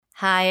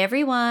Hi,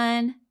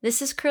 everyone.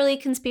 This is Curly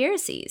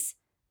Conspiracies.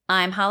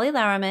 I'm Holly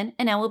Lauerman,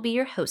 and I will be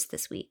your host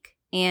this week.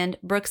 And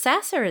Brooke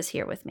Sasser is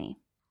here with me.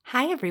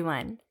 Hi,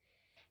 everyone.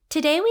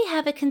 Today we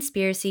have a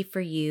conspiracy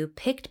for you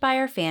picked by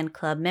our fan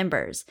club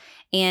members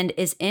and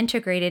is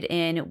integrated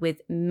in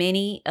with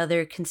many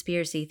other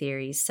conspiracy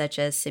theories such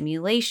as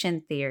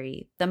simulation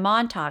theory, the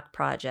Montauk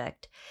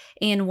Project,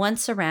 and one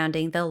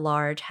surrounding the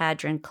Large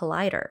Hadron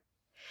Collider.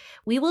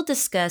 We will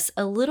discuss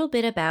a little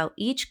bit about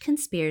each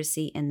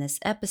conspiracy in this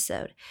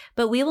episode,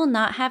 but we will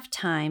not have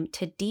time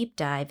to deep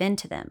dive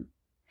into them.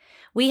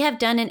 We have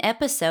done an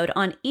episode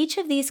on each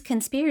of these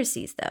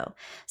conspiracies, though,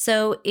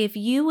 so if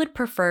you would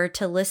prefer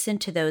to listen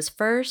to those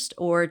first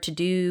or to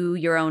do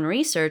your own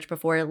research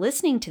before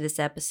listening to this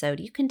episode,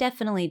 you can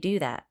definitely do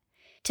that.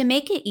 To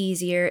make it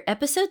easier,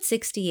 episode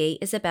 68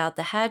 is about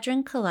the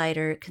Hadron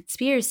Collider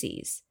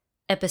conspiracies.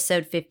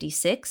 Episode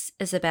 56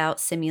 is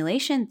about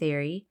simulation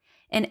theory.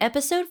 And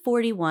episode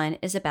 41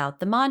 is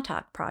about the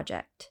Montauk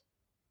Project.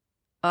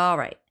 All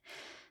right.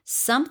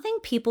 Something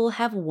people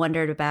have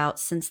wondered about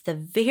since the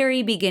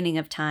very beginning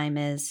of time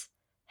is,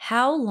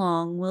 how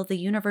long will the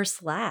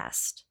universe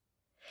last?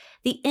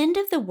 The end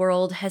of the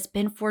world has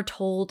been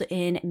foretold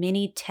in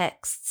many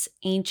texts,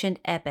 ancient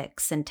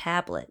epics, and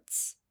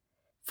tablets.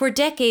 For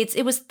decades,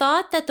 it was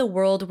thought that the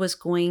world was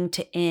going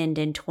to end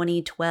in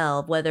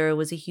 2012, whether it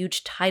was a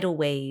huge tidal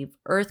wave,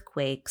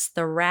 earthquakes,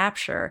 the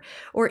rapture,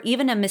 or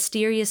even a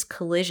mysterious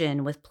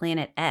collision with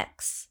Planet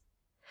X.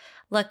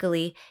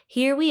 Luckily,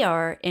 here we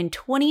are in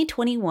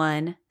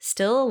 2021,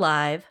 still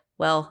alive.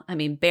 Well,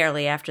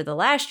 barely after the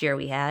last year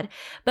we had,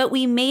 but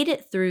we made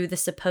it through the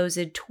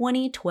supposed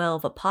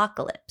 2012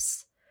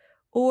 apocalypse.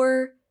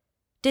 Or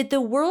did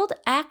the world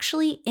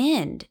actually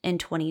end in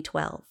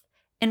 2012?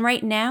 And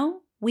right now,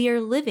 we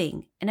are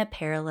living in a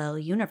parallel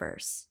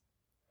universe.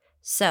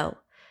 So,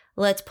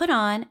 let's put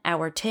on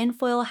our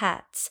tinfoil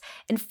hats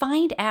and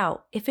find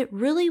out if it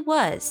really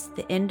was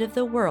the end of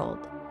the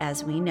world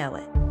as we know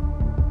it.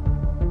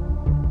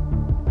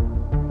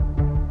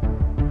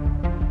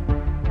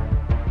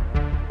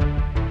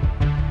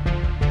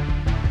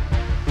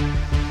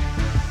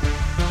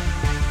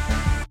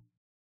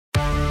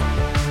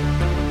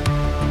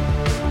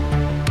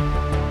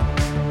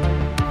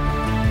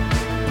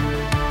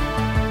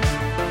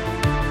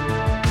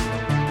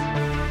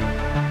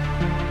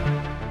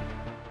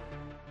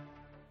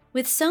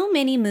 With so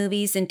many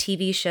movies and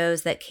TV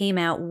shows that came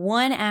out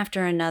one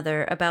after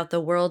another about the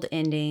world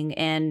ending,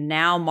 and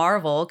now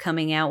Marvel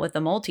coming out with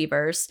the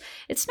multiverse,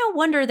 it's no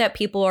wonder that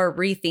people are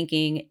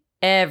rethinking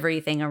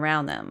everything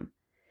around them.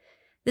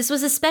 This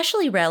was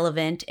especially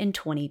relevant in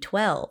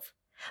 2012.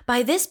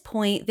 By this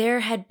point,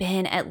 there had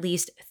been at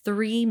least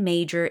 3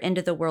 major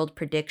end-of-the-world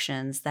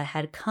predictions that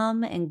had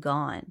come and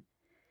gone.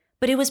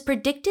 But it was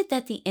predicted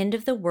that the end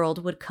of the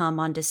world would come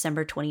on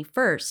December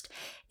 21st,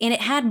 and it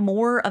had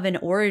more of an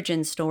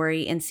origin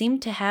story and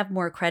seemed to have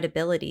more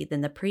credibility than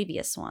the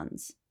previous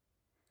ones.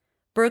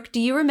 Brooke, do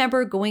you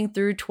remember going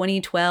through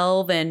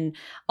 2012 and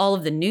all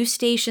of the news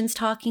stations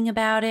talking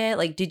about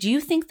it? Did you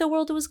think the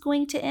world was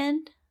going to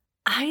end?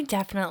 I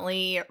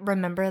definitely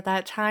remember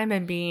that time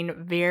and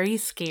being very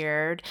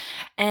scared.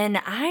 And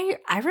I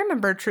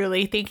remember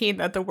truly thinking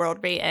that the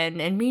world may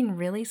end and being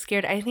really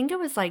scared. I think it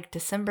was like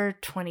December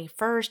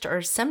 21st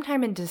or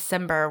sometime in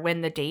December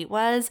when the date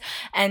was.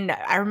 And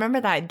I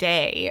remember that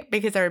day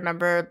because I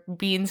remember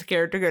being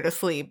scared to go to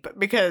sleep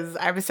because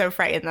I was so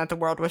frightened that the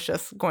world was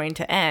just going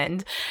to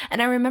end.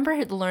 And I remember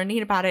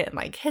learning about it in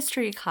like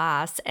history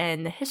class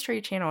and the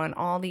History Channel and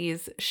all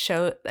these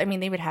shows.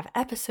 They would have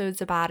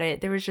episodes about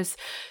it. There was just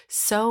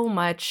so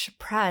much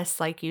press,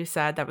 like you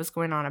said, that was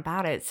going on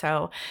about it.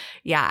 So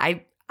yeah,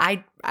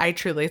 I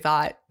truly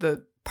thought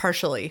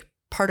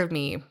part of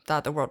me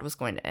thought the world was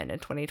going to end in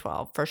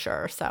 2012 for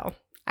sure. So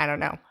I don't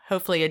know.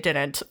 Hopefully it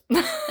didn't.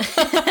 Well,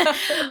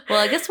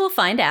 I guess we'll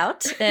find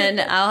out, and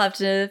I'll have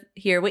to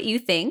hear what you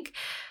think.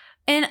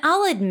 And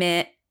I'll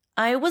admit,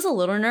 I was a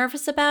little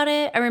nervous about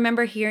it. I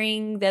remember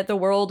hearing that the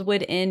world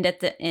would end at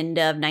the end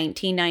of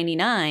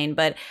 1999,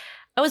 but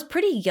I was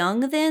pretty young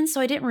then, so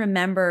I didn't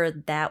remember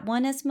that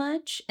one as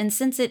much. And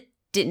since it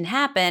didn't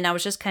happen, I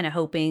was just kind of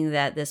hoping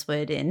that this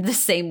would end the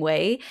same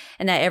way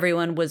and that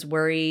everyone was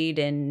worried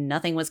and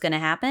nothing was going to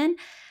happen.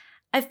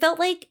 I felt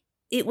like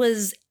it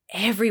was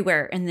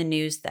everywhere in the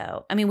news,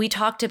 though. We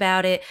talked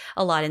about it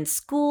a lot in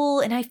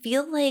school, and I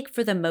feel like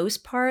for the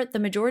most part, the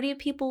majority of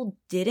people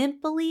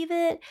didn't believe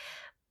it.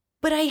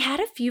 But I had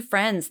a few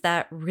friends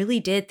that really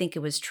did think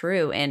it was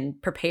true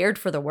and prepared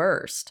for the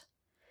worst.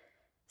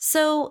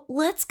 So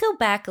let's go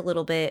back a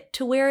little bit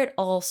to where it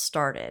all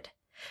started.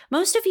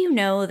 Most of you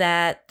know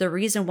that the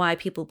reason why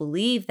people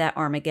believed that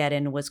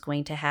Armageddon was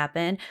going to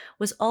happen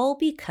was all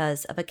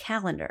because of a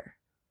calendar.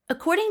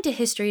 According to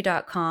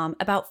History.com,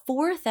 about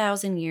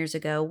 4,000 years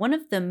ago, one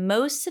of the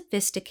most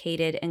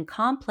sophisticated and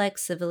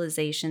complex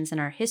civilizations in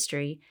our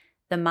history,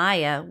 the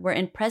Maya, were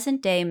in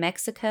present-day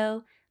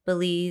Mexico,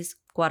 Belize,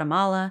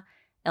 Guatemala,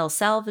 El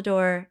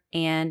Salvador,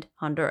 and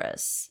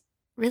Honduras.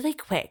 Really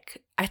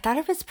quick, I thought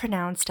it was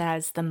pronounced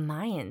as the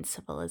Mayan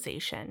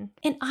civilization.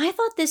 And I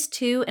thought this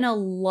too, and a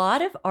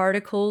lot of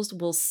articles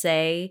will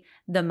say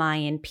the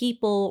Mayan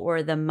people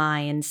or the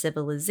Mayan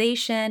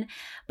civilization.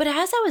 But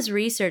as I was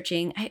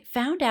researching, I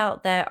found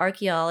out that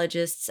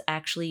archaeologists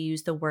actually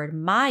use the word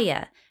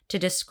Maya to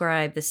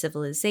describe the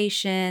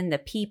civilization, the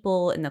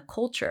people, and the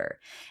culture.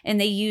 And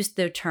they use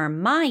the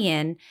term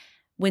Mayan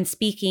when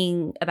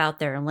speaking about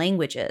their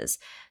languages.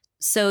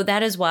 So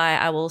that is why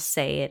I will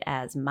say it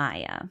as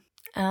Maya.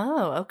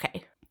 Oh,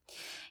 okay.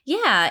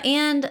 Yeah,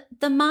 and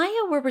the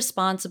Maya were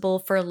responsible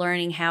for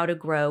learning how to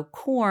grow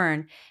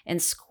corn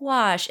and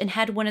squash and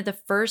had one of the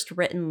first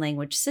written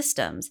language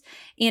systems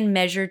and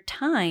measured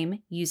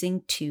time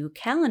using 2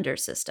 calendar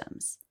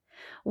systems.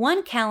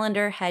 One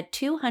calendar had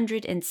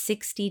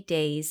 260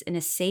 days in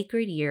a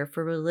sacred year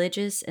for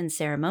religious and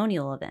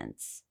ceremonial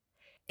events.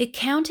 It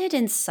counted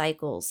in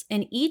cycles,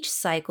 and each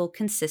cycle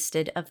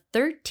consisted of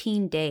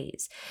 13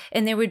 days,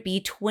 and there would be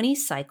 20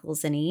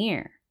 cycles in a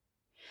year.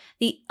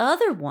 The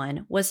other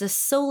one was a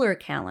solar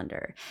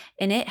calendar,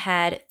 and it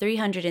had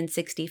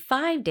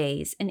 365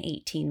 days and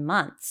 18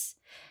 months.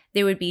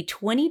 There would be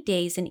 20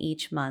 days in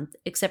each month,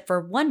 except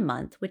for one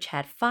month, which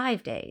had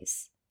 5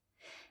 days.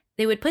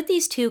 They would put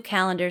these 2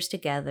 calendars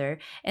together,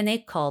 and they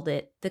called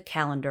it the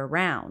calendar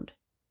round.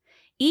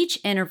 Each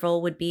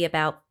interval would be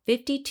about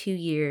 52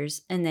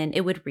 years, and then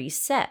it would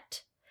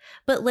reset.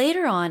 But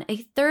later on, a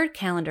 3rd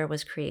calendar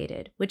was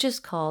created, which is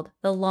called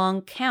the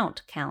long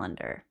count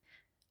calendar.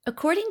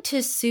 According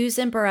to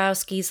Susan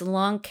Borowski's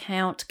Long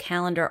Count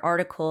Calendar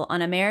article on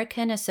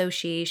American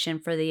Association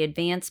for the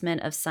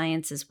Advancement of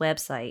Science's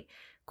website,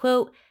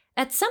 quote,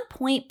 at some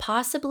point,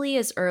 possibly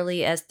as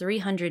early as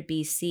 300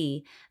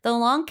 BC, the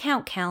long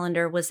count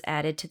calendar was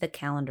added to the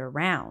calendar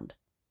round.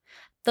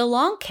 The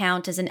long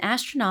count is an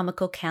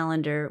astronomical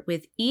calendar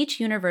with each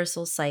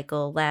universal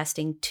cycle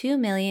lasting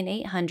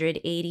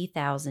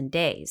 2,880,000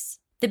 days.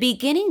 The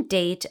beginning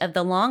date of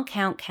the long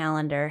count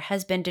calendar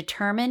has been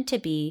determined to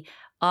be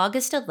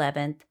August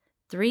 11th,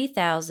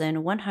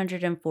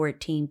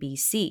 3114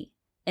 BC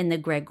in the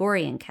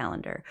Gregorian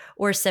calendar,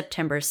 or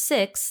September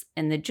 6th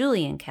in the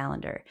Julian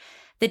calendar.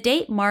 The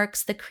date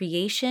marks the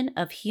creation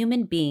of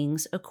human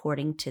beings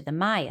according to the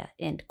Maya,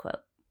 end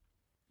quote.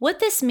 What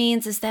this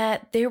means is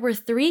that there were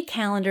 3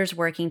 calendars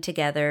working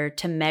together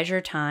to measure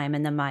time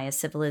in the Maya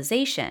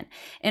civilization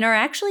and are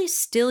actually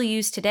still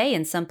used today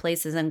in some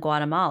places in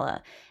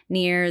Guatemala,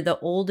 near the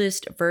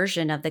oldest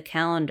version of the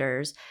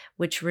calendars,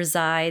 which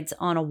resides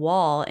on a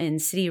wall in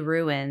city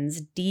ruins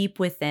deep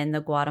within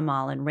the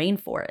Guatemalan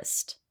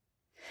rainforest.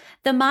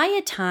 The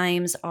Maya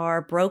times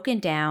are broken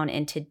down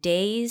into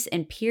days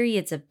and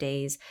periods of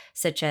days,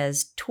 such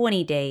as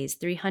 20 days,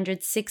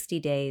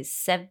 360 days,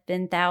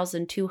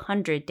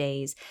 7,200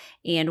 days,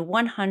 and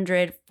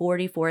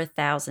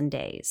 144,000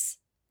 days.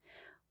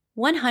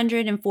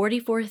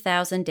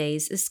 144,000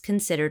 days is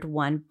considered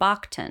one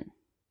Baktun.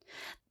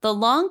 The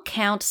long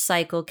count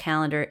cycle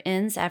calendar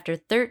ends after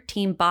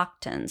 13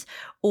 Baktuns,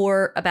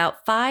 or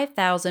about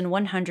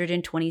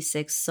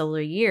 5,126 solar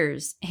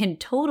years, and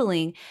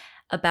totaling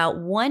about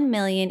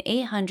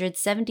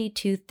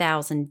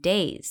 1,872,000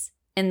 days.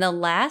 And the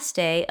last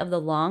day of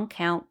the long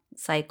count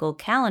cycle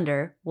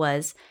calendar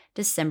was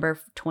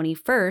December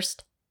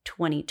 21st,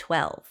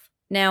 2012.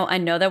 Now, I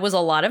know that was a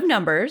lot of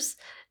numbers,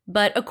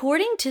 but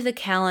according to the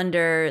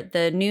calendar,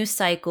 the new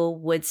cycle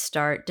would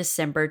start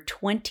December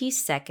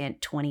 22nd,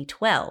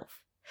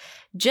 2012.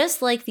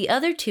 Just like the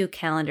other 2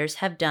 calendars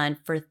have done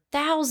for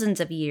thousands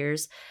of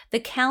years, the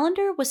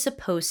calendar was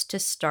supposed to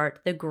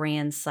start the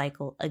grand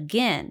cycle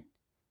again.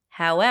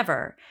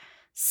 However,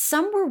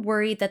 some were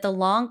worried that the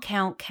long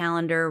count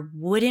calendar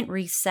wouldn't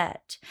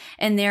reset,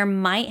 and there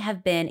might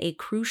have been a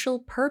crucial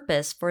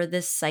purpose for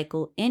this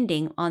cycle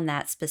ending on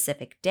that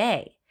specific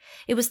day.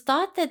 It was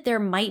thought that there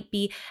might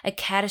be a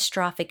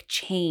catastrophic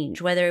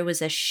change, whether it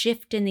was a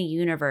shift in the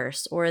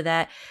universe or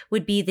that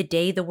would be the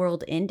day the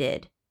world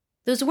ended.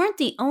 Those weren't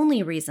the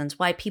only reasons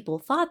why people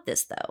thought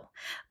this, though.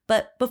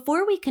 But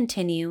before we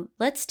continue,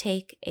 let's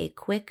take a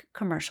quick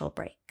commercial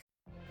break.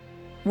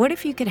 What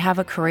if you could have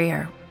a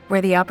career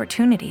where the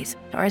opportunities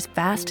are as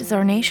vast as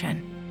our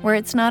nation, where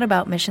it's not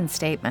about mission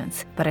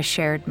statements, but a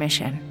shared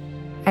mission?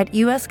 At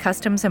U.S.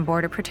 Customs and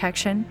Border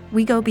Protection,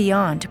 we go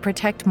beyond to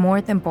protect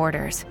more than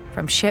borders.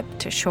 From ship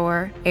to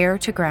shore, air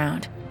to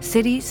ground,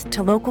 cities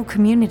to local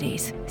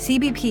communities,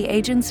 CBP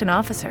agents and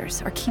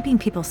officers are keeping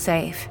people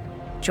safe.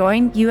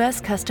 Join U.S.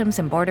 Customs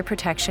and Border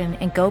Protection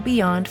and go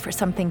beyond for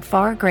something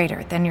far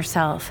greater than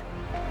yourself.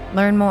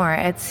 Learn more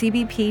at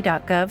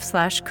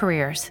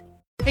cbp.gov/careers.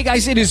 Hey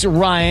guys, it is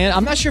Ryan.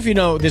 I'm not sure if you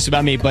know this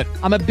about me, but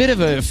I'm a bit of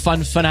a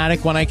fun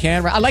fanatic when I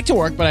can. I like to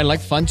work, but I like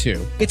fun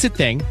too. It's a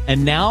thing.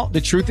 And now the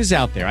truth is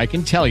out there. I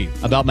can tell you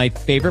about my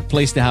favorite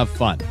place to have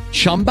fun.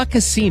 Chumba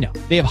Casino.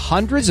 They have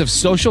hundreds of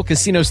social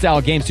casino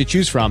style games to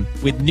choose from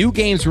with new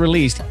games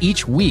released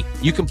each week.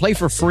 You can play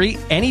for free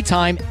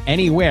anytime,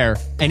 anywhere.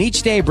 And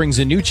each day brings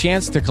a new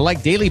chance to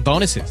collect daily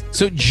bonuses.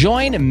 So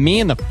join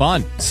me in the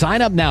fun.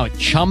 Sign up now at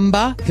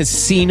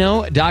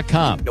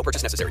ChumbaCasino.com. No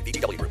purchase necessary.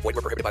 VGW Group. Void Void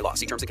where prohibited by law.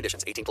 See terms and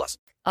conditions. 18+.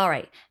 All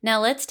right, now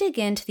let's dig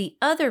into the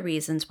other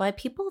reasons why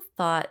people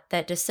thought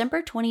that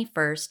December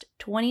 21st,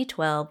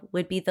 2012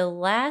 would be the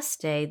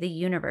last day the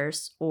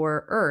universe,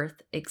 or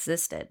Earth,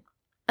 existed.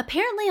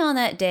 Apparently on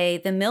that day,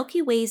 the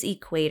Milky Way's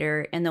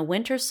equator and the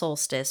winter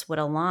solstice would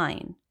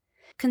align.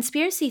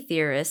 Conspiracy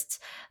theorists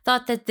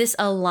thought that this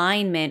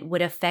alignment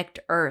would affect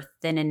Earth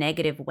in a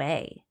negative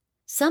way.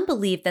 Some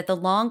believe that the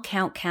long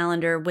count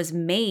calendar was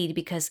made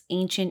because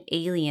ancient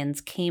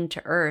aliens came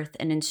to Earth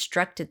and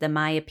instructed the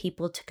Maya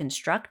people to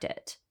construct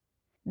it.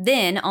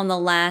 Then, on the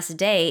last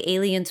day,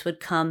 aliens would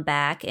come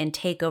back and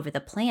take over the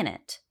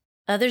planet.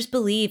 Others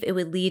believe it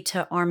would lead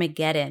to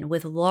Armageddon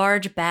with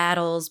large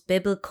battles,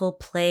 biblical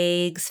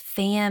plagues,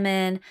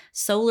 famine,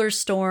 solar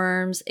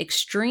storms,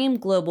 extreme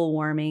global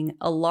warming,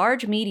 a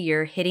large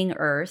meteor hitting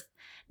Earth,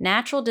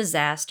 natural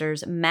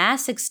disasters,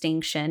 mass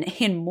extinction,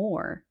 and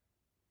more.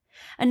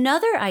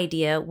 Another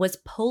idea was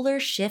polar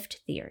shift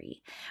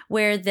theory,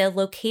 where the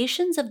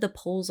locations of the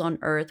poles on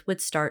Earth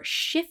would start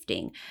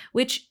shifting,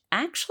 which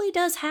actually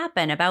does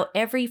happen about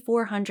every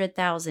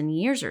 400,000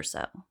 years or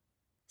so.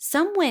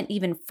 Some went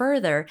even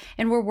further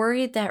and were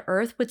worried that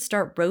Earth would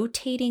start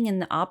rotating in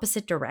the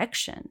opposite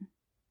direction.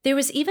 There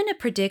was even a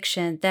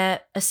prediction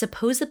that a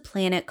supposed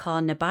planet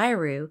called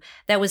Nibiru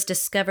that was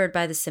discovered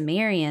by the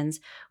Sumerians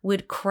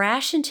would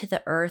crash into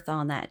the Earth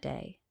on that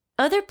day.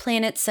 Other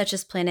planets such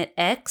as Planet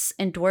X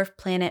and dwarf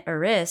planet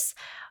Eris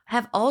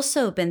have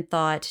also been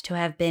thought to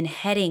have been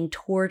heading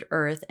toward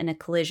Earth in a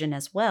collision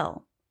as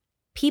well.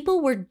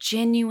 People were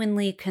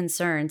genuinely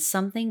concerned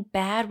something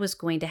bad was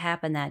going to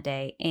happen that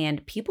day,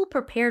 and people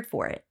prepared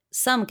for it.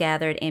 Some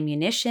gathered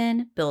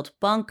ammunition, built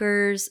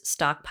bunkers,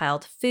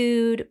 stockpiled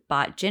food,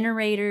 bought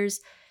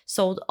generators,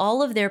 sold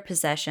all of their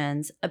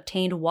possessions,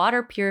 obtained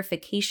water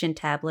purification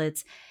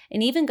tablets,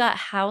 and even got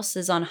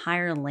houses on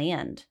higher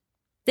land.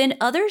 Then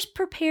others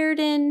prepared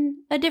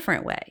in a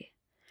different way.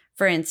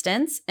 For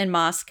instance, in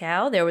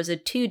Moscow, there was a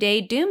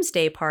 2-day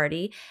doomsday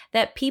party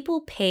that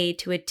people paid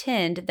to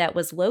attend that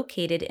was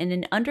located in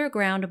an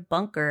underground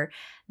bunker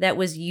that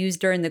was used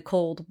during the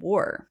Cold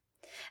War.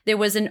 There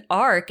was an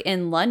Ark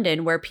in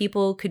London where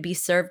people could be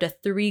served a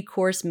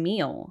 3-course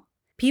meal.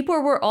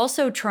 People were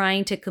also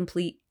trying to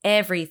complete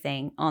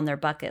everything on their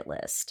bucket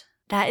list.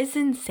 That is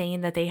insane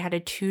that they had a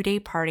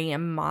 2-day party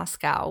in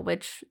Moscow,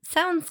 which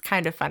sounds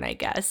kind of fun, I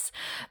guess.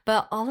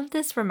 But all of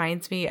this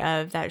reminds me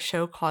of that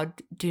show called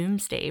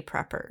Doomsday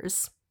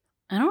Preppers.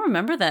 I don't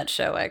remember that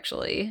show,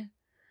 actually.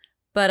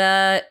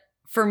 But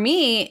for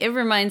me, it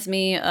reminds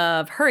me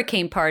of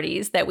hurricane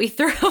parties that we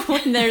throw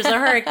when there's a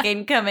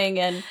hurricane coming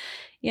and,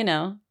 you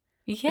know,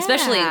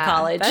 especially in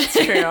college. That's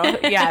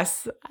true.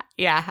 Yes.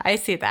 Yeah, I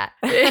see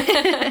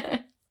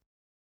that.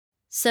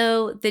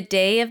 So the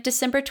day of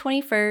December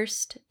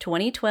 21st,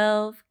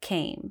 2012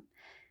 came.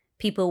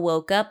 People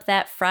woke up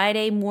that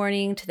Friday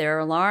morning to their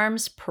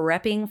alarms,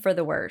 prepping for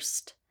the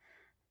worst.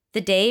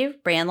 The day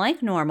ran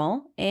like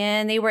normal,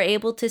 and they were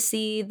able to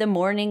see the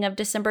morning of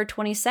December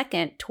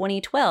 22nd,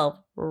 2012,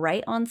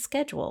 right on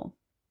schedule.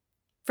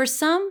 For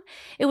some,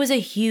 it was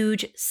a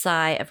huge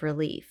sigh of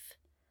relief,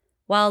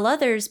 while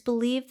others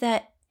believed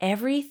that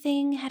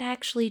everything had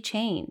actually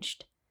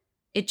changed.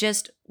 It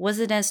just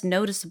wasn't as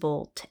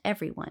noticeable to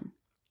everyone.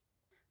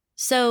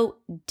 So,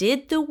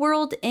 did the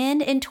world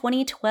end in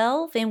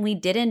 2012 and we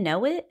didn't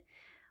know it?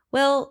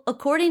 Well,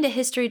 according to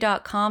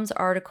History.com's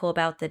article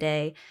about the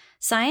day,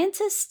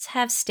 scientists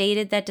have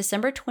stated that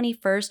December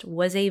 21st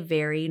was a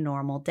very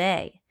normal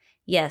day.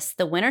 Yes,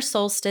 the winter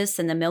solstice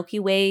and the Milky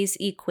Way's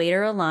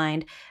equator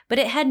aligned, but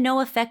it had no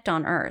effect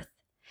on Earth.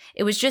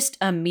 It was just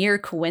a mere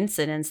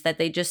coincidence that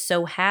they just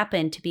so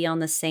happened to be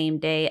on the same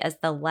day as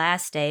the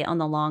last day on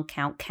the long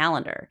count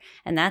calendar,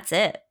 and that's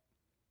it.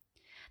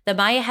 The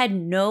Maya had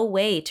no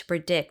way to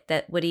predict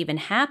that would even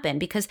happen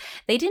because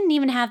they didn't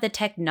even have the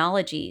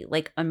technology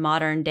like a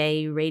modern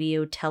day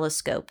radio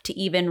telescope to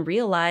even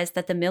realize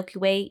that the Milky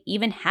Way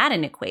even had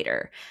an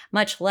equator,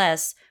 much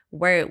less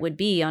where it would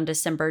be on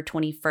December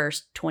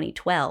 21st,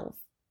 2012.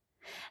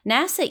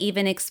 NASA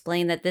even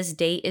explained that this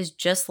date is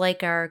just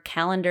like our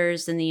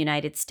calendars in the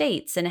United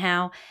States and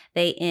how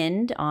they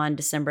end on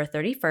December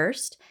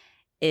 31st.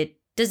 It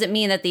doesn't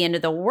mean that the end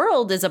of the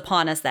world is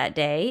upon us that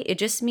day. It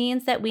just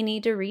means that we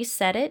need to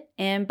reset it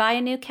and buy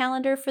a new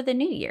calendar for the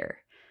new year.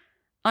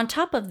 On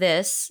top of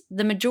this,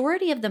 the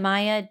majority of the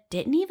Maya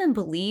didn't even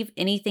believe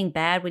anything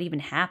bad would even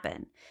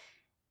happen.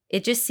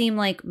 It just seemed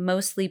like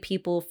mostly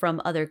people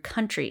from other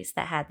countries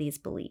that had these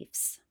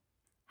beliefs.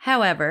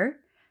 However,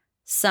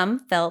 some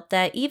felt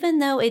that even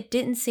though it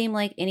didn't seem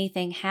like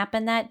anything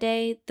happened that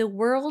day, the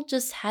world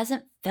just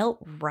hasn't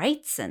felt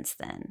right since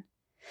then.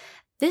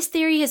 This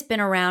theory has been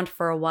around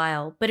for a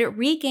while, but it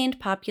regained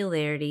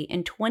popularity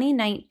in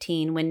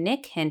 2019 when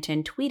Nick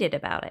Hinton tweeted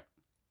about it.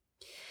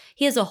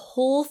 He has a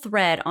whole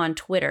thread on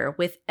Twitter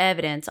with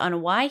evidence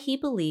on why he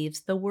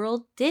believes the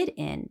world did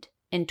end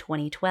in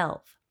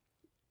 2012.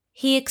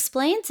 He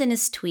explains in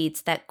his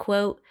tweets that,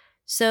 quote,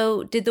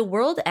 "So did the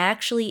world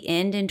actually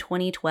end in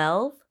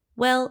 2012?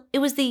 Well, it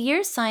was the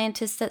year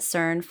scientists at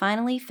CERN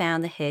finally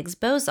found the Higgs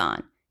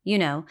boson. You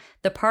know,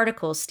 the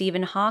particles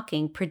Stephen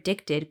Hawking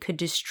predicted could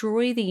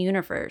destroy the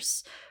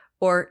universe,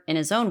 or, in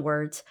his own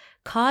words,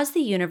 cause the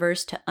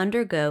universe to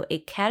undergo a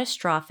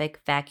catastrophic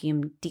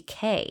vacuum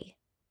decay.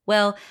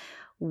 Well,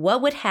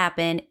 what would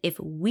happen if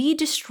we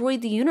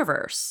destroyed the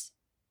universe?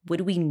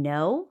 Would we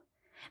know?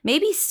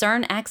 Maybe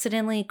CERN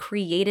accidentally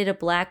created a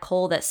black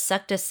hole that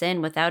sucked us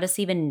in without us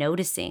even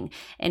noticing,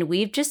 and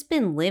we've just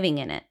been living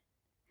in it.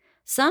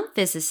 Some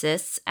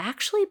physicists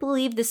actually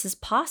believe this is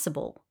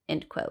possible,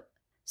 end quote.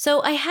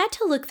 So I had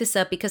to look this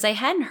up because I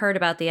hadn't heard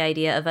about the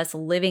idea of us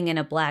living in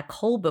a black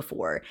hole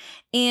before.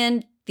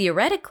 And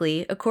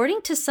theoretically,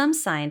 according to some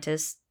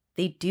scientists,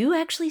 they do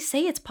actually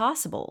say it's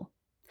possible.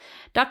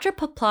 Dr.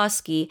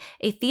 Poplawski,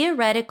 a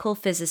theoretical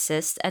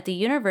physicist at the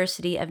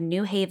University of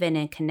New Haven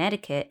in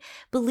Connecticut,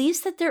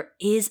 believes that there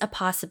is a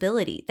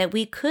possibility that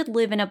we could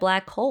live in a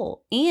black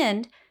hole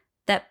and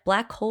that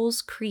black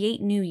holes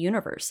create new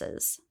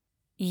universes.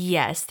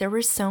 Yes, there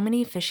were so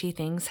many fishy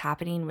things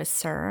happening with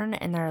CERN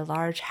and their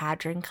Large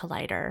Hadron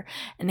Collider,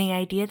 and the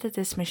idea that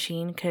this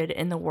machine could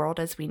end the world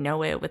as we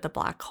know it with a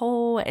black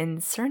hole,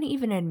 and CERN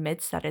even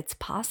admits that it's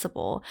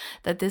possible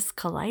that this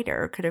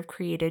collider could have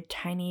created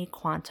tiny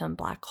quantum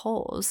black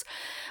holes,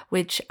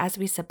 which, as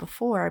we said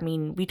before,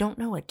 we don't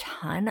know a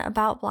ton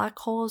about black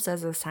holes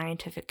as a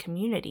scientific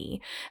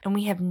community, and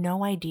we have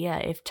no idea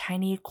if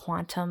tiny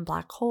quantum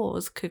black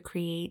holes could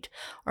create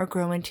or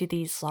grow into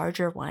these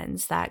larger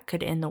ones that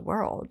could end the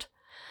world.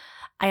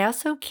 I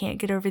also can't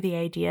get over the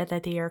idea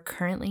that they are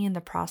currently in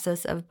the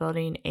process of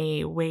building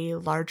a way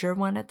larger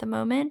one at the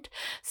moment.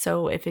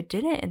 So if it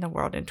didn't end the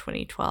world in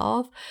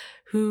 2012,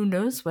 who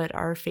knows what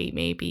our fate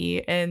may be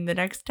in the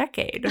next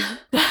decade.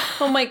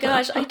 Oh my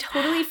gosh, I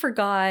totally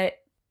forgot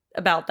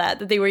about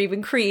that they were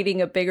even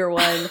creating a bigger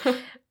one.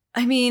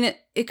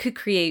 It could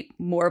create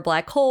more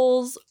black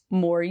holes,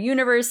 more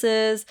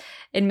universes,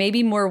 and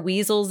maybe more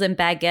weasels and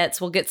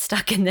baguettes will get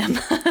stuck in them.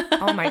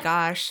 Oh my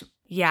gosh.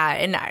 Yeah,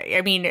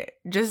 and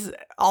just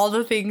all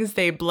the things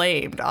they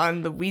blamed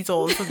on the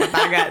weasels and the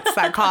baguettes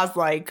that caused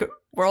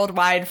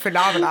worldwide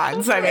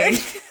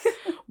phenomenons.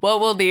 What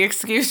will the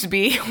excuse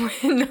be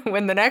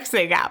when the next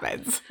thing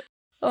happens?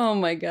 Oh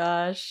my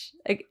gosh,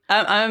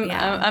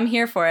 I'm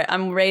here for it.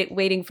 I'm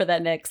waiting for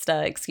that next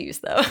excuse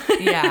though.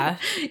 Yeah,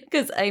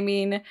 because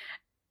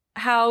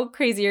how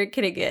crazier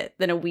can it get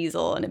than a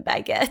weasel and a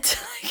baguette?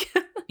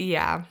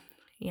 Yeah.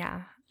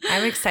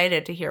 I'm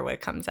excited to hear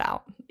what comes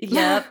out.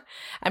 Yep.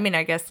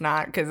 I guess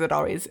not, because it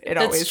always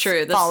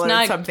true.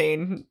 follows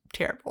something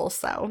terrible.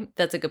 So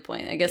that's a good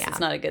point. I guess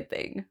it's not a good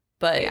thing,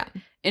 but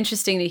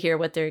interesting to hear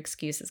what their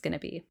excuse is going to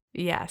be.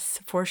 Yes,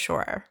 for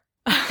sure.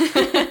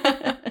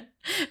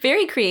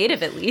 Very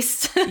creative, at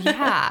least.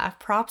 Yeah,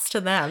 props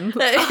to them.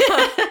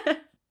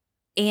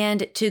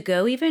 And to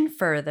go even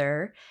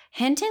further,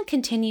 Hinton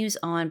continues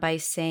on by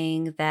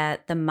saying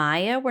that the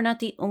Maya were not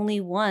the only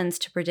ones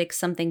to predict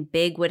something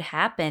big would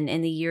happen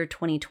in the year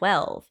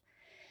 2012.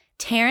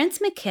 Terence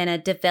McKenna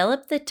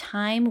developed the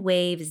time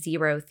wave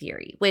zero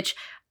theory, which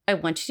I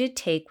want you to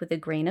take with a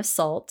grain of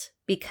salt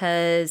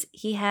because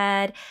he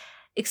had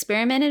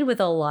experimented with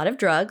a lot of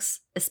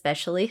drugs,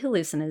 especially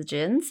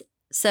hallucinogens.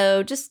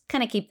 So just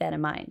kind of keep that in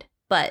mind.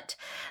 But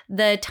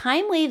the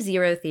time wave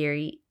zero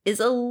theory is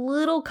a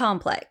little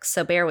complex,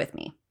 so bear with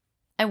me.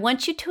 I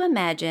want you to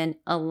imagine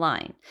a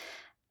line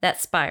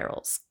that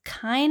spirals,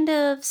 kind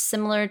of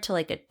similar to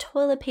a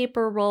toilet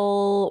paper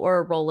roll or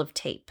a roll of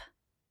tape.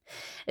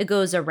 It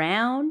goes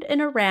around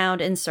and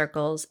around in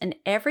circles, and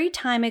every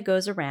time it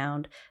goes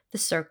around, the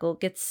circle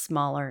gets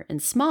smaller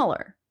and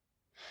smaller.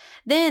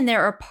 Then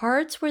there are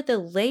parts where the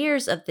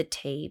layers of the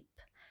tape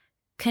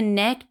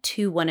connect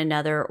to one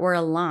another or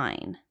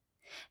align.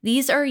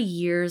 These are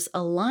years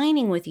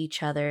aligning with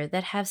each other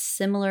that have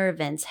similar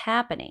events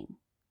happening.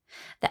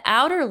 The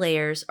outer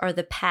layers are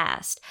the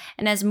past,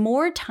 and as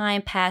more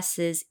time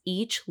passes,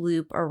 each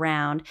loop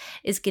around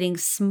is getting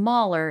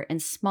smaller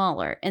and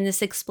smaller, and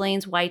this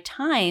explains why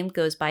time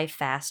goes by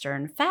faster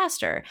and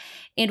faster,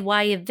 and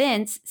why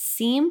events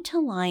seem to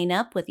line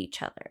up with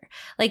each other.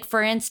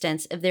 For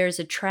instance, if there's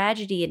a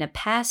tragedy in a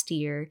past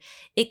year,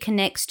 it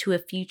connects to a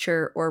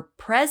future or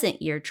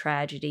present year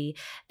tragedy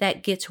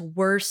that gets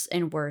worse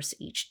and worse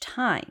each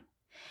time.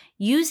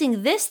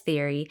 Using this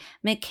theory,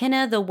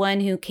 McKenna, the one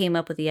who came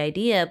up with the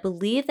idea,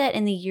 believed that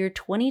in the year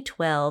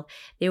 2012,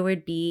 there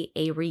would be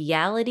a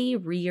reality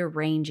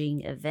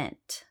rearranging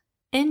event.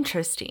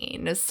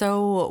 Interesting.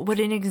 So would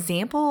an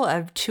example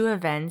of two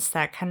events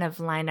that kind of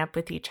line up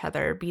with each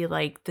other be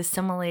like the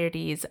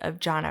similarities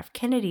of John F.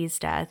 Kennedy's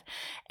death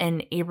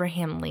and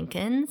Abraham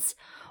Lincoln's?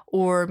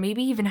 Or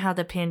maybe even how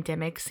the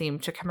pandemic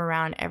seemed to come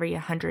around every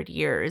 100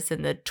 years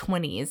in the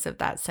 20s of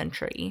that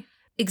century?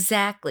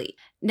 Exactly.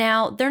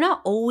 Now, they're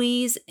not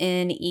always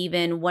in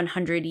even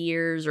 100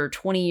 years or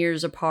 20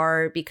 years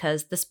apart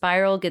because the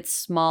spiral gets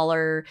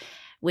smaller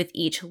with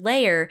each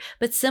layer,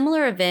 but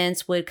similar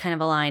events would kind of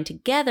align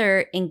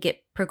together and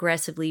get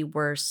progressively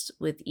worse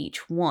with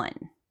each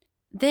one.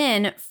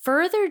 Then,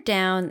 further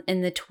down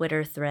in the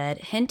Twitter thread,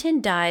 Hinton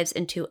dives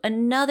into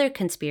another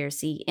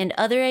conspiracy and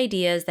other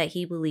ideas that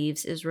he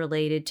believes is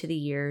related to the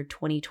year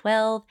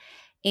 2012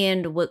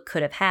 and what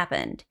could have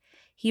happened.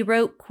 He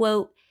wrote,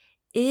 quote,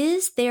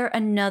 "Is there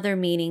another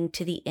meaning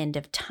to the end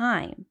of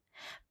time?"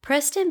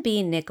 Preston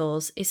B.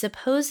 Nichols, a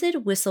supposed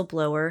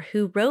whistleblower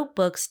who wrote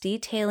books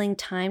detailing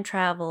time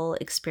travel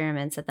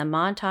experiments at the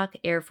Montauk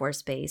Air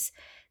Force Base,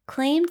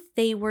 claimed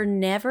they were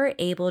never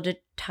able to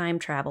time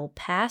travel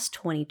past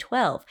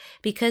 2012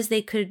 because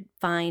they could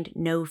find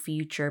no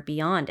future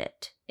beyond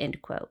it,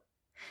 end quote.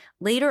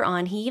 Later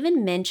on, he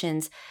even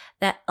mentions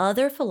that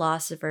other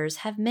philosophers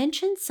have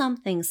mentioned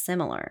something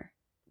similar.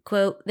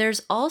 Quote,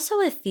 "There's also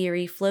a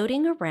theory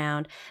floating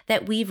around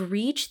that we've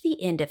reached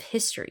the end of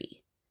history.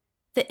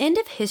 The end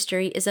of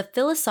history is a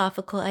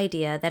philosophical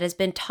idea that has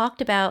been talked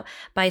about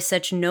by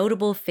such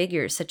notable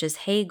figures such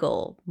as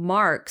Hegel,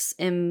 Marx,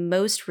 and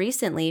most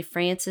recently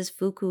Francis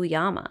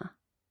Fukuyama.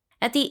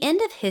 At the end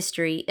of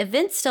history,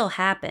 events still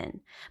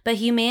happen, but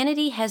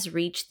humanity has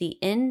reached the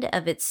end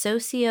of its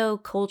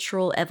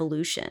socio-cultural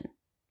evolution.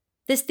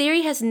 This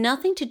theory has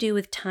nothing to do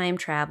with time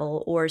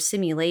travel or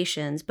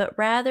simulations, but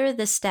rather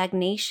the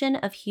stagnation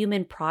of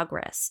human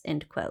progress,"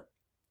 end quote.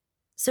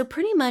 So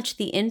pretty much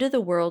the end of the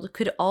world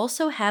could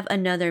also have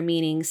another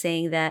meaning,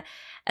 saying that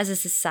as a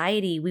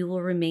society, we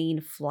will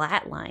remain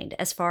flatlined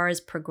as far as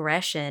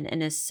progression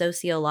in a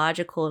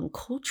sociological and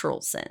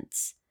cultural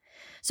sense.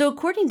 So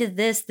according to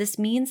this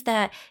means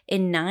that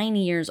in 9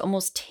 years,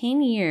 almost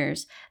 10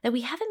 years, that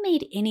we haven't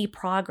made any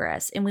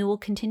progress and we will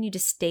continue to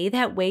stay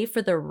that way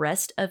for the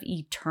rest of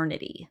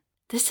eternity.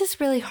 This is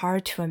really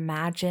hard to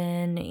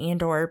imagine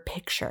and or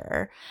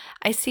picture.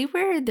 I see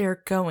where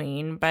they're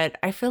going, but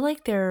I feel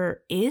like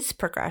there is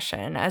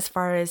progression as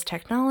far as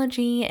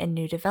technology and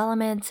new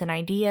developments and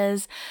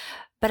ideas.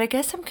 But I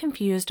guess I'm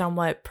confused on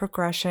what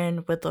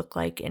progression would look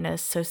like in a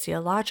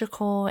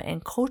sociological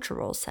and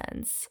cultural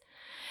sense.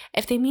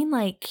 If they mean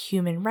like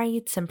human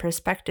rights and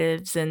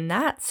perspectives in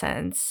that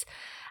sense,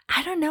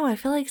 I don't know. I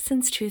feel like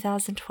since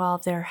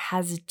 2012, there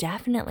has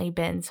definitely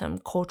been some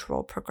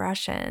cultural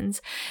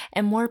progressions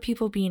and more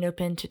people being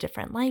open to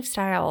different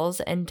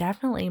lifestyles and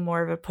definitely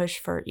more of a push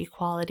for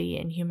equality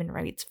and human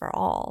rights for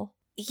all.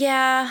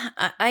 Yeah,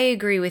 I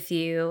agree with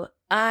you.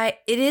 It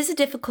is a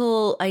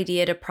difficult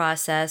idea to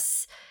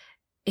process.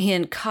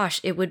 And gosh,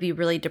 it would be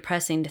really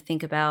depressing to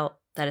think about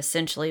that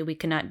essentially we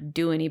cannot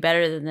do any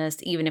better than this,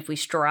 even if we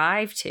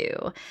strive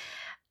to.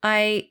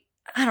 I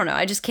don't know.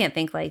 I just can't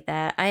think like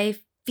that. I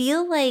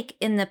feel like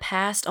in the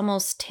past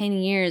almost 10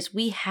 years,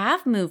 we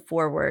have moved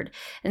forward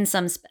in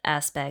some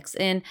aspects.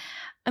 And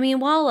I mean,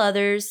 while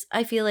others,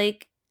 I feel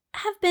like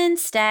have been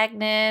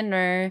stagnant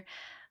or,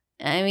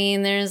 I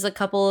mean, there's a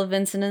couple of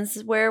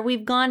incidents where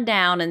we've gone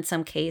down in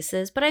some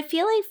cases, but I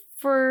feel like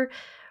for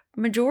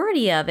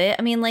majority of it,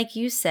 I mean, like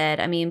you said,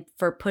 I mean,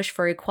 for push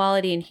for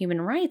equality and human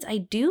rights, I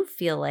do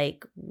feel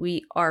like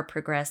we are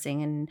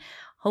progressing and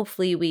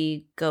hopefully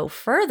we go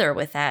further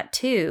with that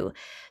too.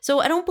 So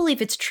I don't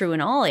believe it's true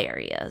in all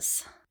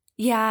areas.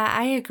 Yeah,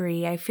 I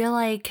agree. I feel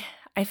like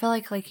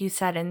you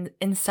said,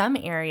 in some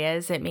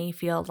areas, it may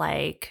feel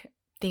like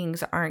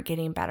things aren't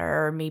getting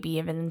better, or maybe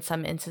even in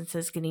some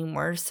instances getting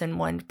worse in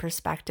one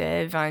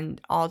perspective on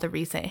all the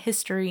recent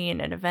history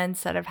and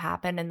events that have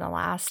happened in the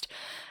last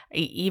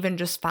even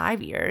just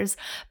 5 years.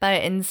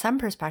 But in some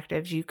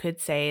perspectives, you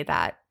could say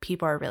that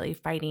people are really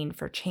fighting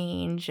for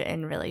change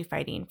and really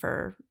fighting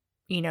for,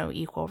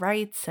 equal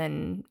rights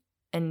and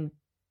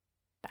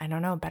I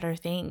don't know, better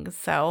things.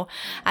 So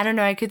I don't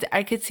know.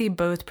 I could see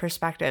both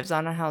perspectives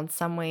on how in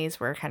some ways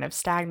we're kind of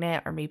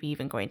stagnant or maybe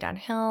even going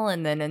downhill.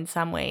 And then in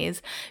some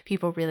ways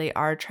people really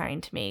are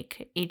trying to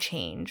make a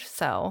change.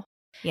 So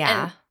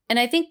yeah. And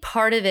I think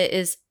part of it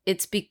is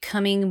it's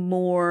becoming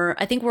more,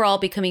 I think we're all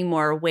becoming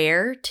more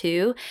aware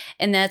too.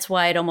 And that's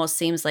why it almost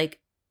seems like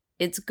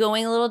it's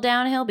going a little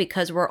downhill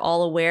because we're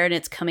all aware and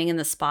it's coming in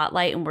the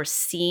spotlight and we're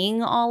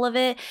seeing all of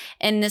it.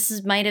 And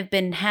might have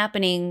been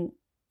happening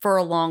for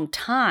a long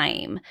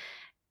time.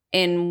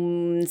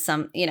 And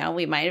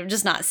we might have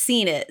just not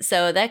seen it.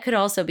 So that could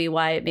also be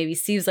why it maybe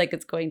seems like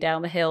it's going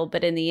down the hill.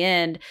 But in the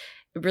end,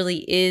 it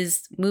really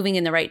is moving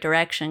in the right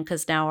direction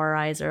because now our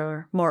eyes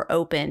are more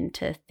open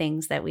to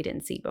things that we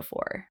didn't see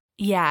before.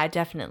 Yeah,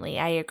 definitely.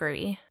 I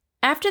agree.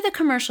 After the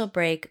commercial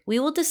break, we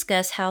will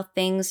discuss how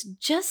things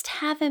just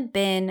haven't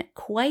been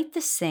quite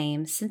the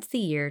same since the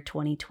year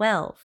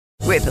 2012.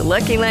 With the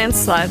Lucky Land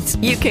Slots,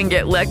 you can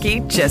get lucky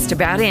just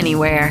about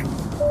anywhere.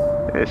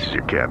 This is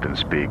your captain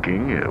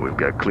speaking. We've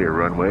got clear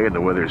runway and the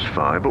weather's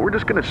fine, but we're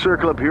just going to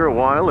circle up here a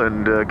while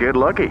and get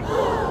lucky.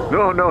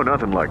 No,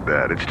 nothing like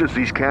that. It's just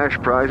these cash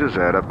prizes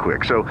add up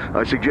quick. So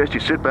I suggest you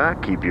sit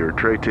back, keep your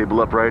tray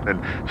table upright, and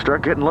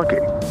start getting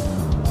lucky.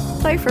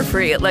 Play for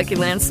free at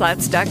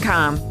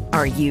LuckyLandSlots.com.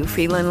 Are you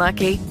feeling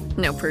lucky?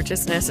 No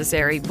purchase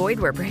necessary. Void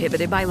where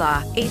prohibited by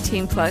law.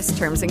 18+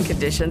 terms and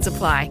conditions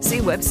apply. See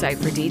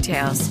website for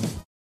details.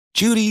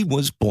 Judy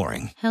was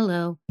boring.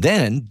 Hello.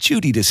 Then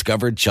Judy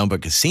discovered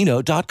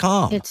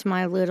ChumbaCasino.com. It's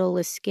my little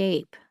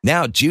escape.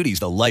 Now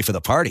Judy's the life of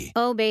the party.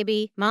 Oh,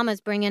 baby,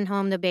 mama's bringing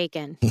home the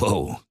bacon.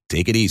 Whoa,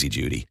 take it easy,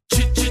 Judy.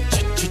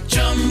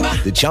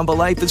 The Chumba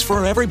life is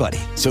for everybody.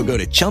 So go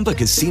to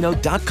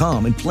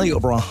ChumbaCasino.com and play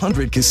over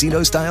 100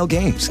 casino-style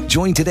games.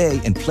 Join today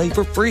and play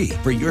for free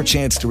for your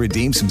chance to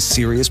redeem some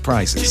serious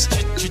prizes.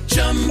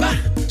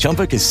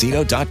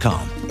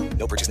 ChumbaCasino.com.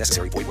 No purchase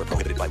necessary. Void where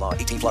prohibited by law.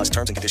 18 plus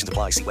terms and conditions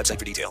apply. See website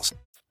for details.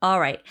 All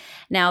right,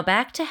 now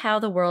back to how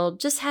the world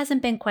just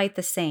hasn't been quite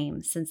the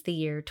same since the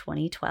year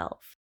 2012.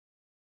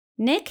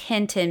 Nick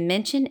Hinton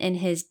mentioned in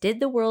his Did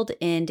the World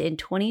End in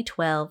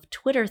 2012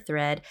 Twitter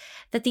thread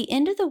that the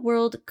end of the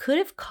world could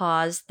have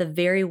caused the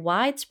very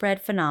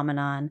widespread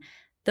phenomenon,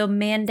 the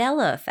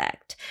Mandela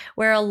effect,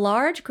 where a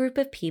large group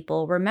of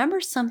people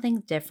remember something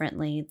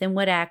differently than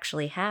what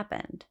actually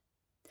happened.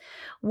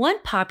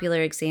 One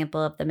popular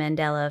example of the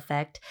Mandela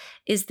effect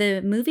is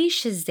the movie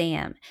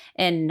Shazam,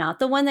 and not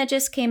the one that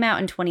just came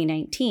out in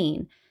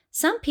 2019.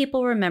 Some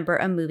people remember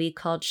a movie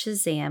called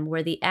Shazam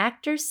where the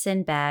actor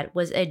Sinbad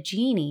was a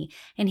genie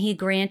and he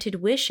granted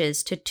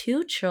wishes to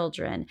two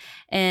children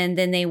and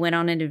then they went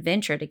on an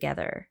adventure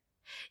together.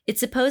 It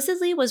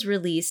supposedly was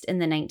released in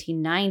the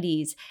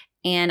 1990s,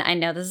 and I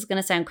know this is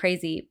going to sound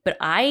crazy, but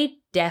I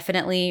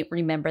definitely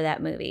remember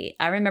that movie.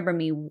 I remember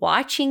me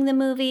watching the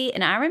movie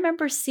and I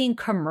remember seeing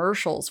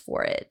commercials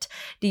for it.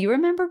 Do you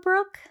remember,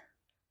 Brooke?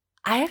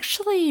 I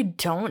actually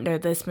don't know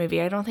this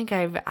movie. I don't think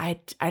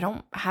I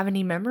don't have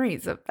any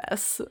memories of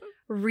this.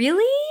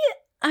 Really?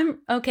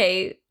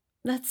 Okay.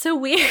 That's so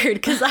weird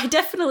because I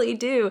definitely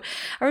do.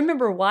 I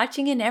remember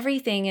watching and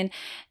everything. And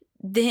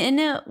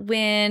then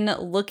when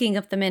looking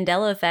up the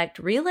Mandela effect,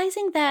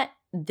 realizing that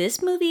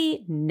this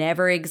movie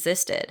never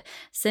existed.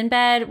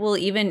 Sinbad will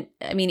even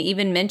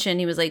mention,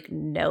 he was like,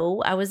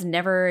 no, I was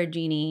never a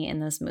genie in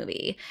this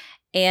movie.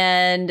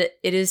 And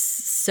it is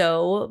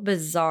so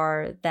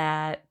bizarre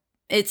that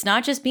it's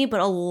not just me, but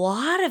a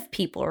lot of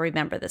people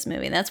remember this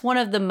movie. And that's one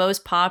of the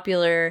most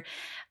popular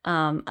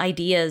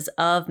ideas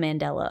of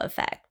Mandela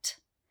effect.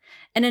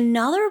 And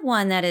another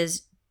one that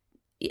is,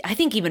 I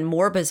think, even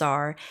more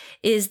bizarre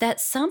is that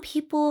some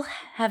people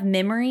have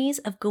memories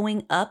of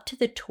going up to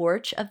the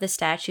torch of the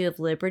Statue of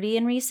Liberty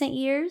in recent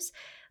years,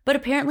 but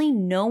apparently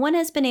no one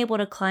has been able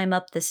to climb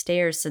up the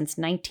stairs since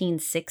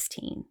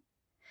 1916.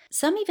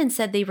 Some even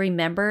said they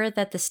remember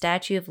that the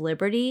Statue of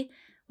Liberty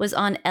was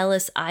on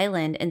Ellis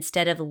Island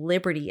instead of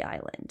Liberty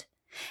Island.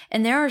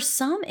 And there are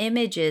some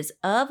images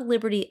of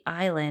Liberty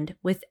Island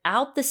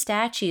without the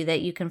statue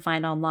that you can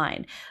find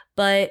online,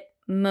 but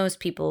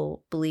most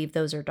people believe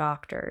those are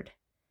doctored.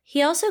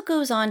 He also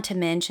goes on to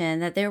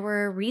mention that there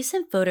were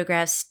recent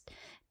photographs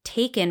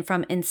taken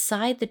from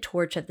inside the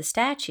torch of the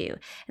statue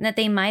and that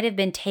they might have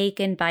been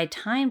taken by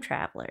time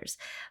travelers.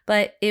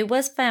 But it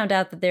was found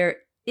out that there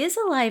is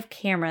a live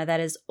camera that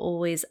is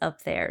always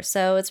up there,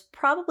 so it's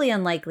probably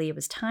unlikely it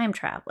was time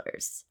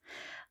travelers.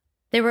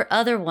 There were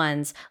other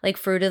ones, like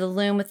Fruit of the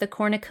Loom with the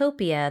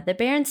cornucopia, the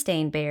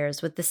Berenstain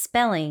Bears with the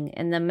spelling,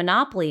 and the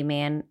Monopoly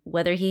Man,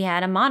 whether he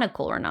had a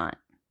monocle or not.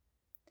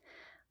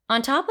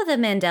 On top of the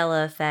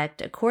Mandela effect,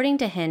 according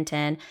to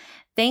Hinton,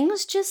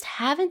 things just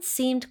haven't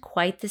seemed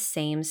quite the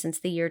same since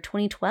the year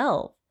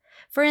 2012.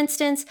 For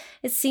instance,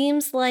 it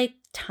seems like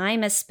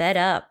time has sped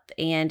up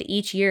and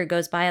each year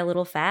goes by a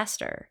little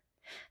faster.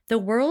 The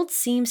world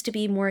seems to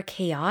be more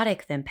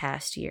chaotic than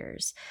past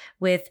years,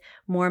 with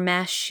more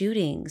mass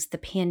shootings, the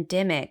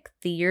pandemic,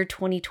 the year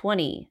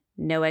 2020,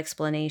 no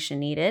explanation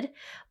needed,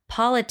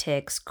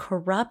 politics,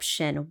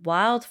 corruption,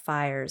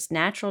 wildfires,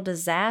 natural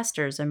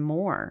disasters, and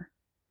more.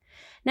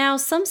 Now,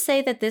 some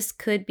say that this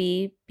could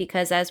be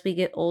because as we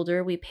get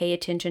older, we pay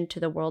attention to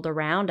the world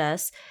around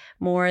us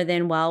more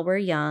than while we're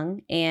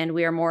young, and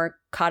we are more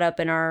caught up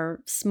in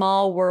our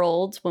small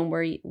worlds when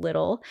we're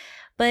little.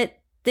 But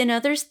then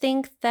others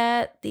think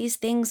that these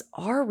things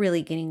are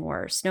really getting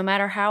worse, no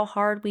matter how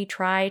hard we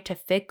try to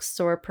fix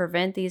or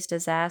prevent these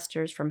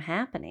disasters from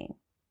happening.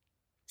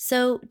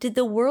 So, did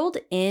the world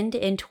end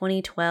in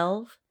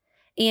 2012?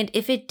 And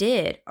if it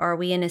did, are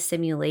we in a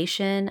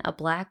simulation, a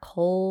black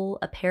hole,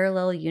 a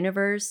parallel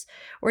universe,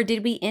 or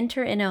did we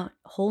enter in a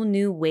whole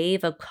new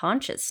wave of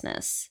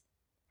consciousness?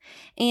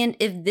 And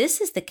if this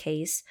is the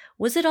case,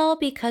 was it all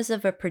because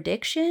of a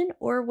prediction,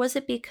 or was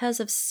it because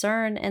of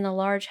CERN and the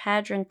Large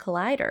Hadron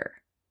Collider?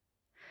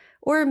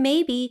 Or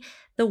maybe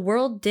the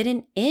world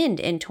didn't end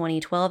in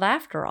 2012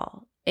 after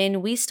all,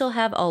 and we still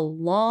have a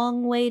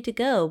long way to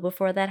go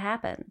before that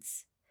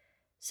happens.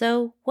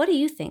 So what do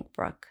you think,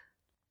 Brooke?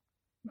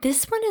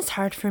 This one is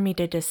hard for me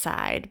to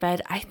decide,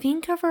 but I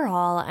think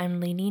overall I'm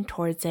leaning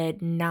towards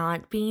it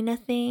not being a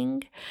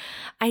thing.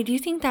 I do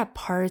think that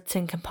parts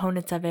and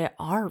components of it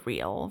are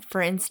real.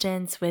 For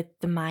instance, with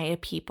the Maya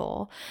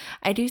people,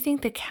 I do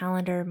think the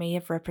calendar may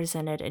have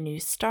represented a new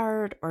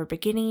start or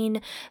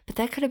beginning, but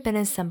that could have been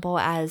as simple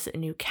as a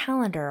new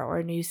calendar or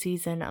a new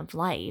season of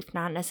life,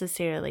 not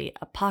necessarily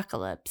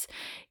apocalypse,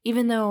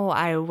 even though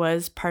I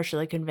was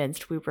partially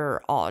convinced we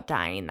were all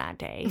dying that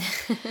day.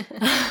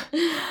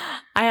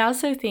 I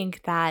also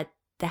think that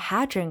the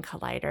Hadron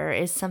Collider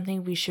is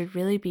something we should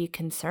really be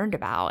concerned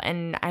about.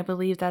 And I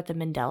believe that the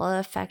Mandela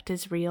effect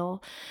is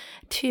real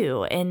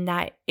too, and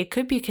that it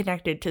could be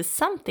connected to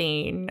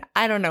something.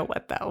 I don't know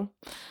what though.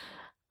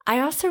 I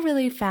also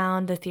really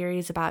found the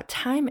theories about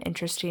time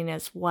interesting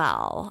as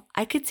well.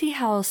 I could see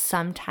how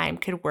some time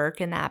could work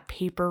in that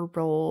paper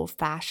roll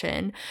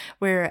fashion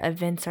where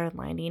events are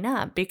lining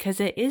up, because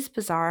it is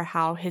bizarre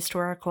how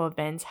historical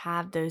events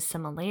have those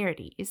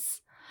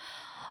similarities.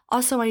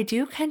 Also, I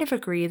do kind of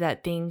agree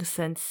that things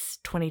since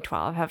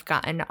 2012 have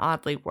gotten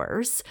oddly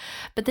worse.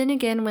 But then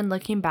again, when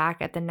looking back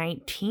at the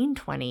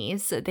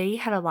 1920s, they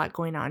had a lot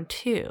going on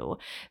too.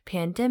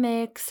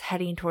 Pandemics,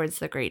 heading towards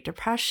the Great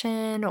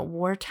Depression,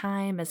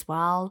 wartime as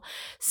well.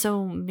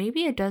 So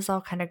maybe it does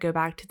all kind of go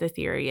back to the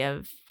theory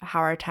of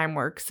how our time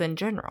works in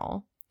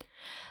general.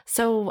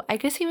 So I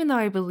guess even though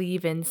I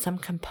believe in some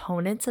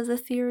components of the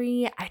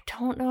theory, I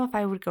don't know if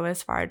I would go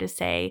as far to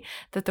say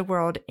that the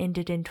world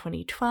ended in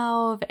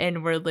 2012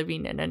 and we're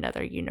living in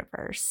another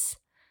universe.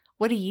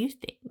 What do you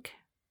think?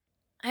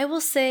 I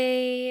will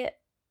say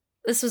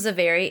this was a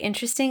very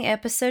interesting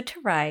episode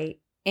to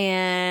write,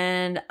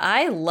 and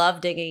I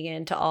love digging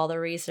into all the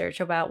research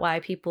about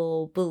why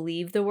people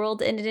believe the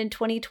world ended in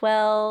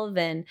 2012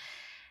 and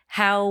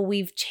how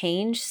we've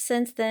changed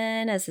since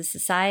then as a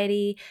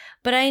society.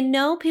 But I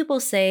know people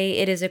say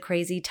it is a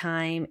crazy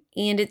time,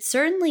 and it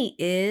certainly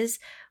is,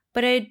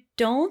 but I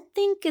don't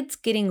think it's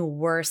getting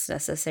worse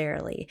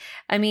necessarily.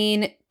 I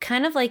mean,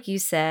 kind of like you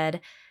said,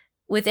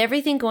 with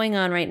everything going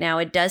on right now,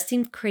 it does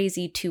seem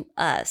crazy to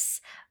us.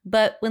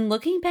 But when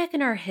looking back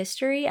in our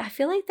history, I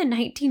feel like the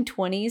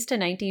 1920s to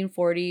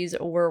 1940s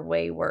were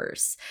way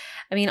worse.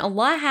 I mean, a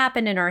lot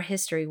happened in our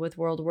history with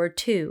World War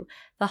II,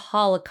 the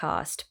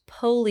Holocaust,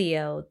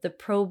 polio, the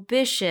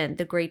Prohibition,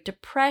 the Great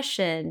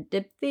Depression,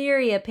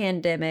 diphtheria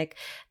pandemic,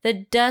 the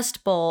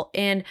Dust Bowl,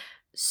 and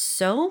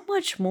so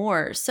much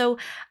more. So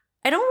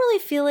I don't really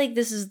feel like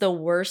this is the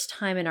worst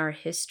time in our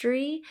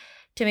history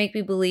to make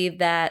me believe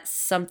that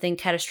something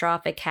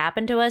catastrophic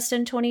happened to us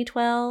in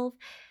 2012.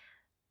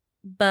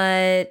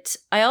 But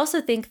I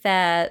also think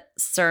that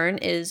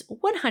CERN is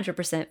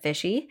 100%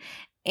 fishy,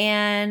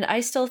 and I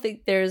still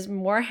think there's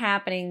more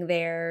happening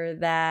there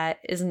that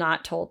is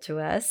not told to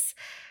us.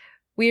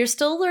 We are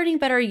still learning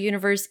about our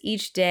universe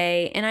each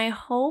day, and I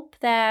hope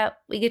that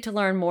we get to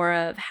learn more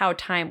of how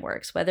time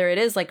works, whether it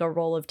is like a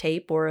roll of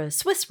tape or a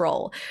Swiss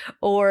roll,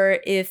 or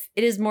if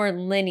it is more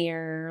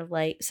linear,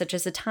 like such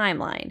as a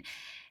timeline,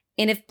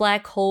 and if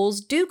black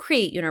holes do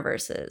create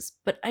universes.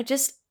 But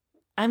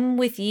I'm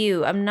with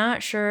you. I'm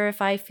not sure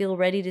if I feel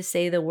ready to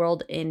say the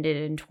world ended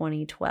in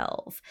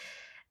 2012,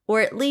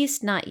 or at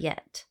least not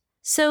yet.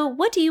 So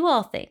what do you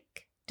all think?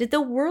 Did the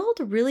world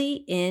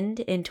really end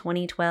in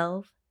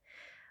 2012?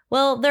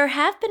 Well, there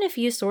have been a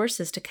few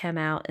sources to come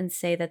out and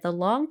say that the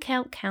long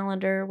count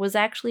calendar was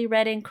actually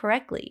read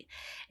incorrectly.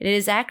 It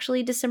is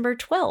actually December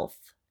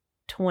 12th,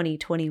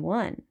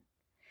 2021.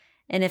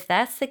 And if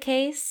that's the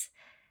case,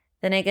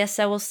 then I guess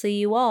I will see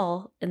you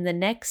all in the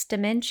next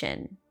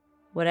dimension,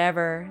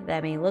 whatever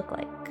that may look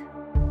like.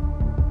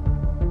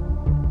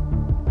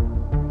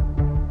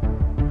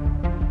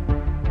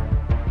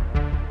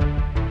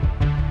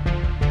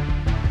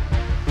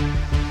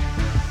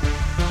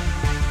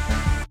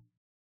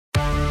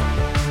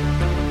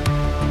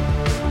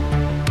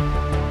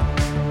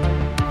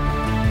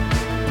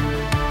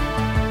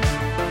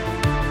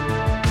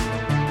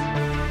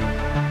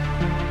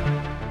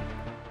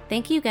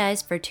 Thank you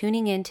guys for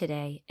tuning in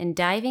today and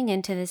diving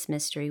into this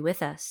mystery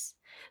with us.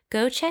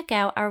 Go check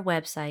out our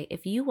website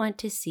if you want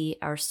to see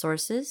our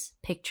sources,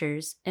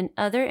 pictures, and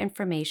other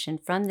information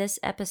from this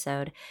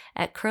episode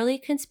at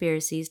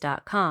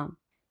curlyconspiracies.com.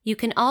 You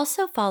can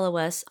also follow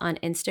us on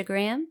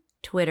Instagram,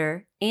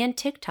 Twitter, and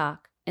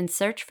TikTok and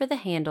search for the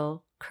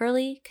handle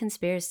Curly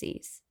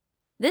Conspiracies.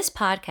 This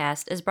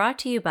podcast is brought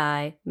to you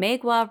by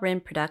Megwa Rin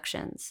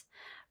Productions.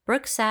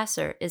 Brooke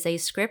Sasser is a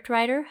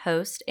scriptwriter,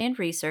 host, and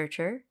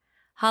researcher.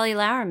 Holly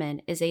Lauerman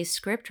is a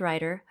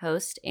scriptwriter,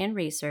 host, and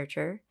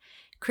researcher.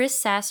 Chris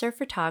Sasser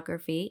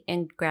Photography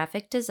and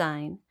Graphic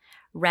Design,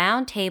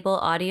 Roundtable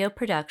Audio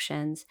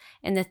Productions,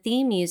 and the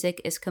theme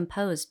music is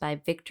composed by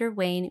Victor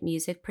Wayne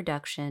Music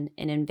Production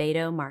and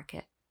Invado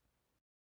Market.